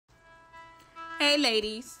Hey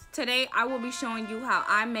ladies, today I will be showing you how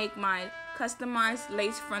I make my customized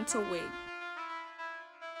lace frontal wig.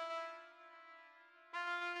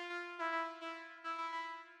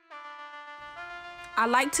 I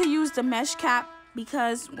like to use the mesh cap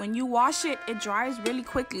because when you wash it, it dries really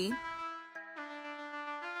quickly.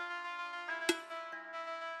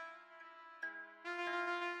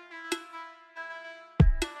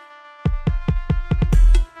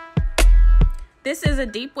 This is a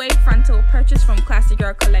deep wave frontal purchased from Classic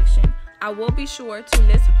Girl Collection. I will be sure to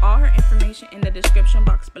list all her information in the description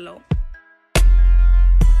box below.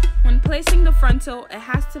 When placing the frontal, it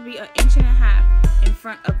has to be 1.5 inches in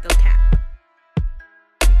front of the cap.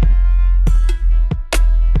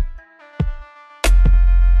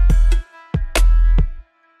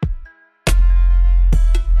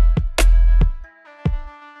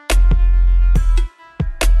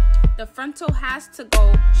 The frontal has to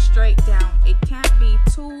go straight down. It can't be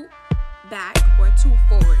too back or too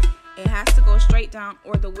forward. It has to go straight down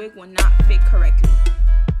or the wig will not fit correctly.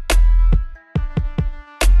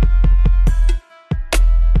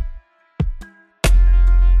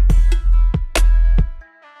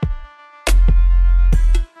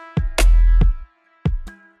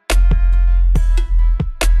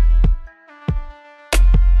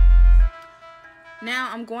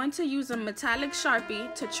 Now I'm going to use a metallic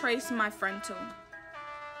Sharpie to trace my frontal.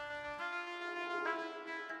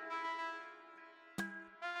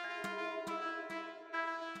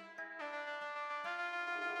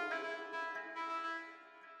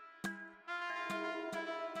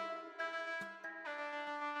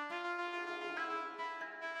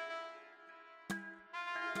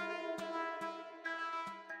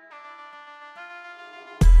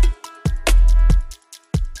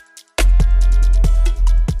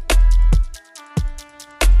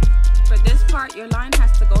 Your line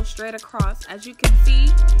has to go straight across. As you can see,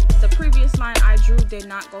 the previous line I drew did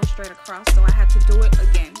not go straight across, so I had to do it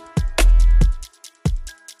again.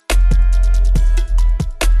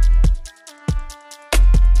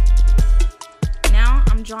 Now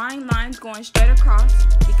I'm drawing lines going straight across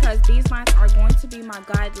because these lines are going to be my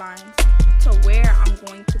guidelines to where I'm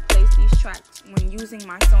going to place these tracks when using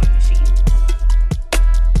my sewing machine.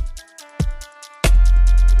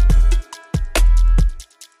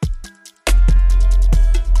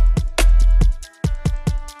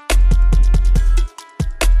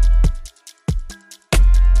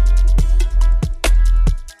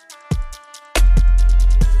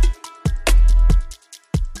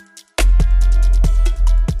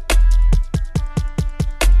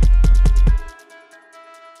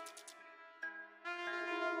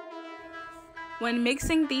 When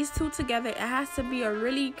mixing these two together, it has to be a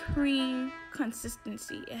really cream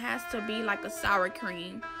consistency. It has to be like a sour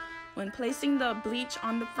cream. When placing the bleach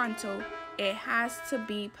on the frontal, it has to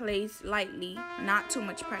be placed lightly, not too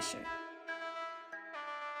much pressure.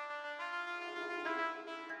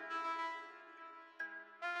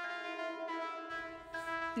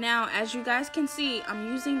 Now, as you guys can see, I'm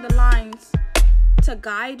using the lines to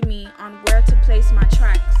guide me on where to place my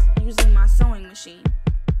tracks using my sewing machine.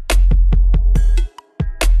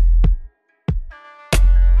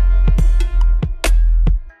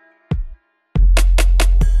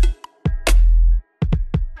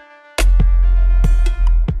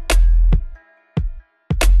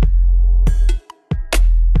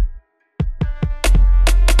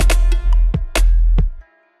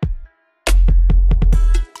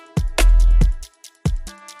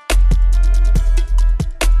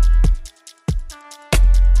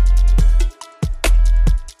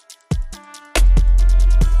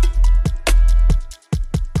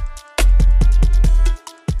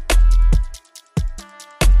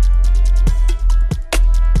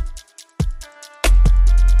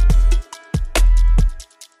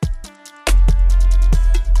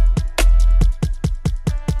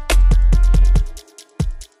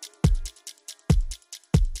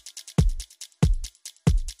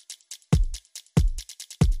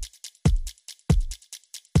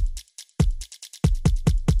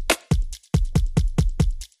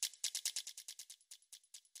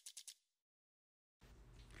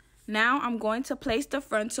 Now I'm going to place the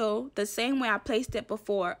frontal the same way I placed it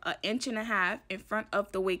before, 1.5 inches in front of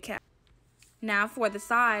the wig cap. Now for the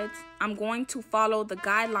sides, I'm going to follow the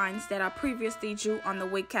guidelines that I previously drew on the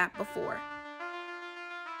wig cap before.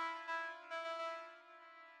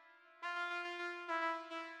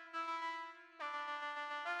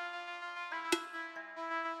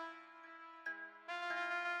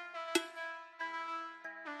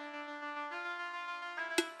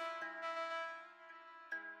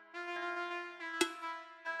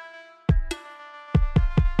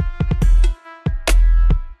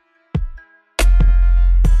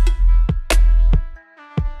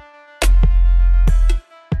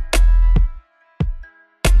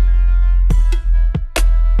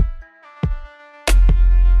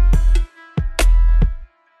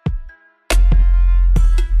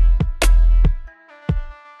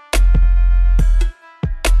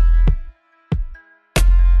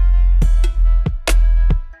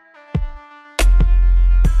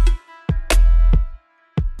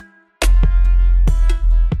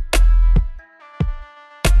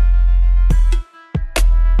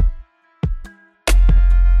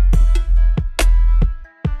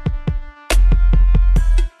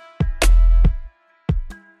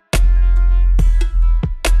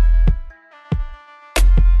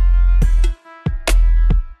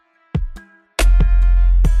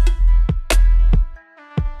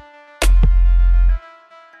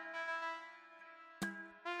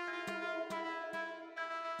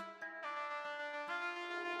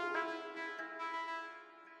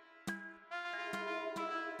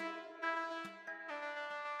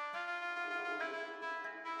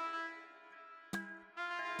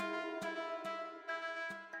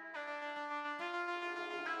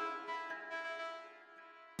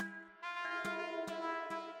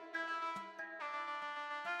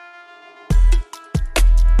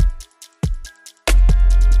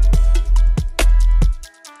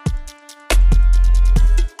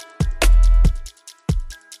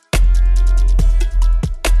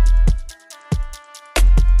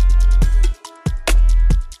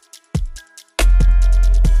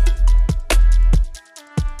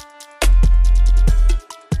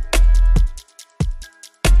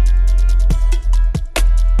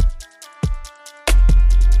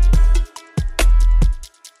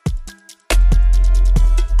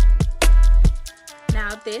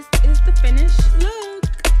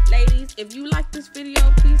 If you like this video,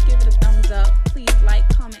 please give it a thumbs up. Please like,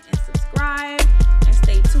 comment, and subscribe. And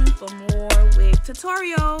stay tuned for more wig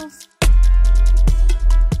tutorials.